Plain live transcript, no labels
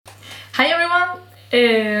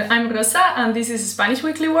I'm Rosa and this is Spanish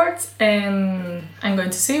Weekly Words, and I'm going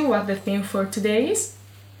to see what the theme for today is.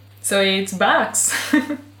 So it's bugs.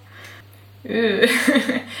 The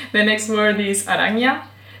next word is araña,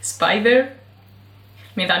 spider.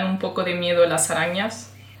 Me dan un poco de miedo las arañas.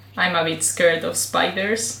 I'm a bit scared of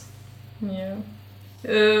spiders. Yeah.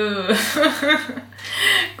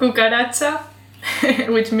 Cucaracha,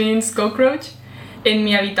 which means cockroach. En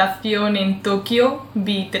mi habitación en Tokio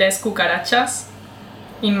vi 3 cucarachas.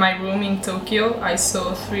 In my room in Tokyo I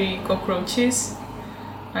saw 3 cockroaches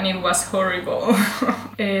and it was horrible.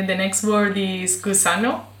 The next word is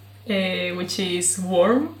gusano, which is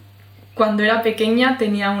worm. Cuando era pequeña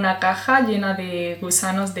tenía una caja llena de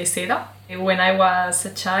gusanos de seda. When I was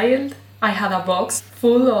a child I had a box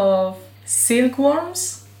full of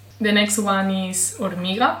silkworms. The next one is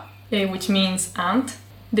hormiga, which means ant.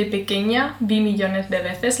 De pequeña vi millones de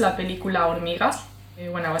veces la película Hormigas.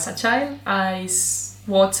 When I was a child, I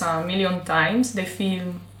watched a million times the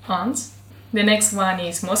film Ants. The next one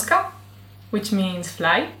is mosca, which means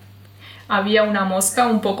fly. Había una mosca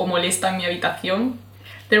un poco molesta en mi habitación.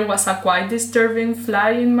 There was a quite disturbing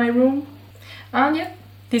fly in my room. And yeah,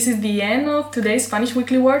 this is the end of today's Spanish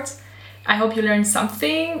Weekly Words. I hope you learned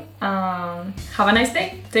something. Have a nice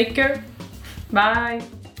day. Take care. Bye.